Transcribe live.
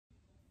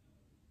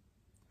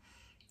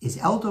Is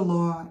elder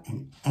law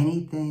an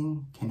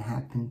anything can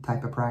happen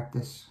type of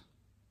practice?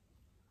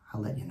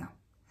 I'll let you know.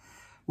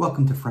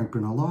 Welcome to Frank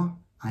Bruno Law.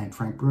 I am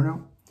Frank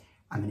Bruno.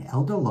 I'm an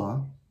elder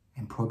law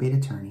and probate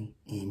attorney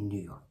in New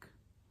York.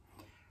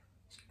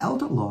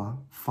 Elder law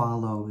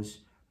follows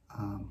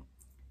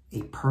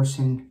a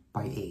person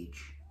by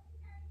age,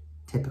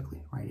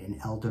 typically, right? An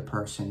elder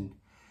person,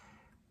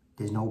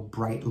 there's no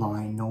bright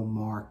line, no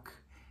mark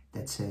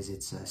that says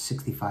it's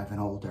 65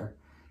 and older.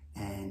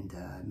 And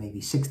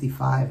maybe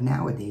 65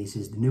 nowadays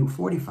is the new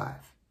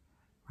 45,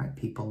 right?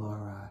 People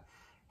are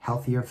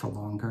healthier for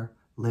longer,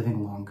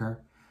 living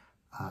longer,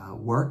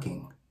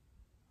 working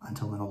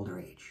until an older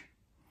age.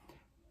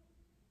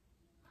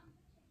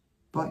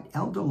 But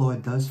elder law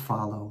does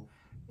follow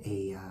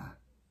the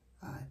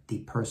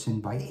person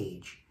by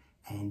age,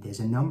 and there's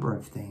a number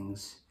of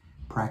things,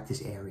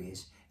 practice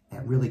areas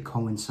that really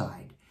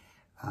coincide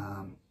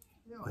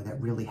or that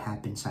really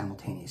happen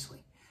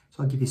simultaneously.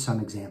 So I'll give you some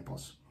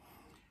examples.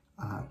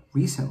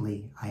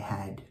 Recently, I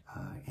had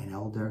an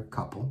elder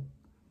couple,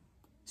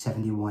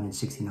 71 and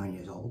 69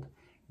 years old.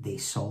 They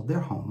sold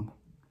their home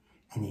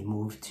and they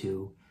moved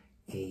to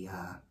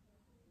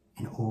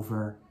an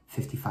over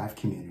 55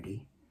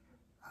 community.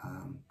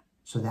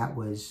 So that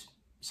was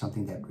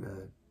something that,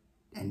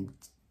 and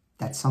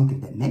that's something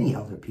that many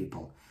elder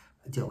people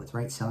deal with,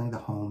 right? Selling the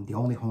home, the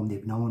only home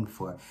they've known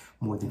for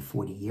more than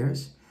 40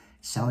 years,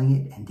 selling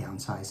it and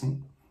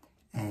downsizing.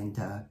 And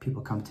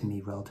people come to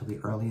me relatively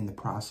early in the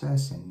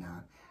process, and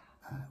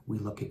we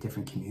look at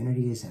different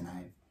communities, and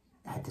I've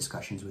had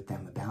discussions with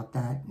them about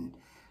that. And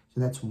so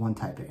that's one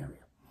type of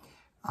area.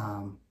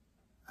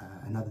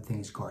 Another thing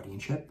is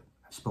guardianship.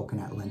 I've spoken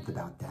at length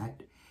about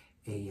that.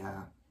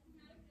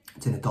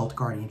 It's an adult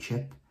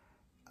guardianship.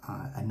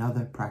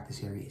 Another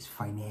practice area is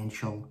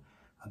financial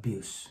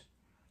abuse.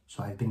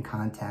 So I've been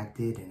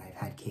contacted, and I've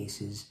had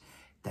cases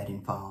that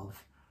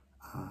involve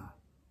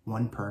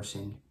one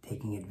person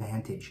taking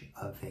advantage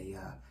of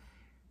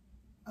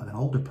an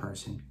older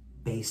person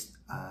based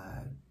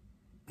on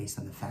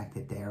the fact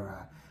that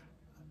they're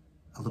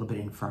a little bit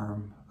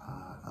infirm,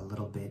 a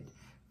little bit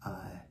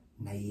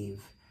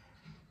naive,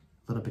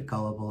 a little bit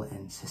gullible,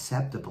 and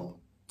susceptible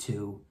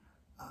to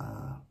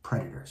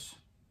predators.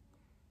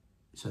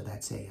 So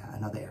that's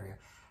another area.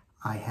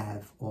 I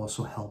have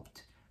also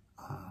helped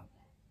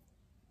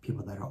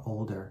people that are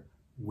older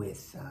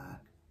with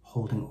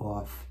holding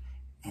off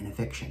an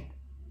eviction.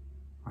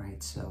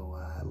 Right,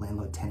 so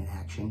landlord-tenant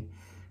action,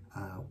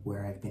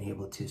 where I've been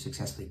able to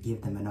successfully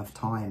give them enough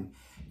time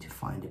to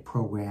find a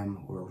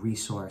program or a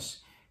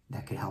resource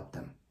that could help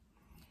them.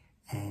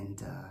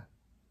 And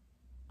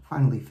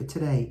finally, for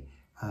today,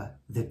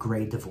 the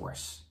gray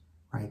divorce,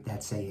 right?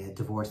 That's a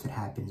divorce that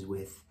happens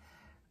with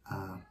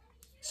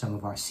some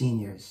of our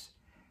seniors,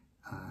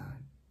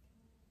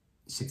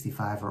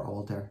 65 or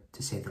older,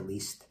 to say the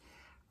least.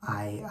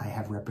 I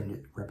have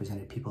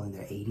represented people in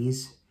their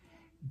 80s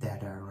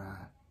that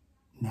are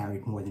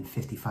married more than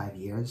 55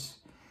 years,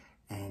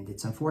 and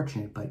it's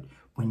unfortunate, but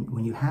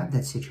when you have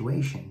that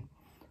situation,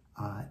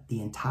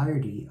 the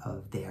entirety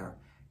of their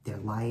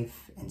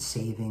life and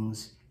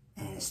savings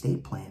and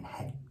estate plan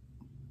had,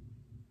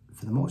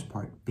 for the most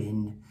part,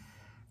 been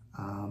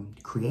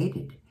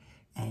created,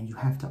 and you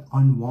have to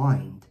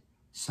unwind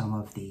some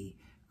of the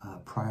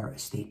prior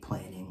estate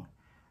planning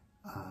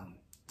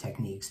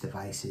techniques,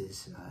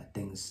 devices,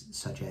 things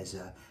such as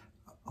a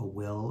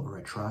will or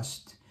a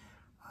trust.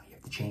 You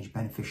have to change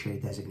beneficiary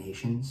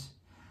designations.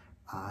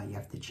 You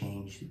have to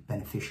change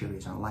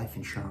beneficiaries on life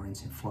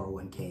insurance and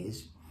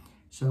 401ks.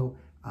 So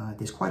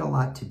there's quite a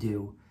lot to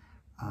do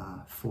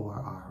for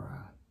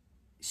our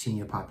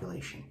senior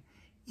population.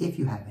 If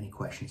you have any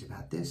questions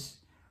about this,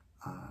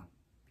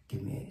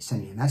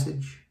 send me a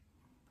message,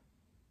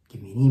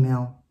 give me an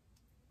email,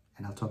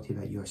 and I'll talk to you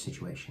about your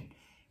situation.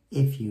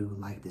 If you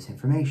like this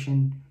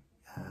information,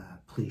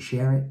 please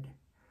share it.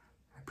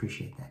 I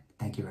appreciate that.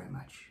 Thank you very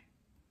much.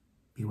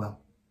 Be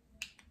well.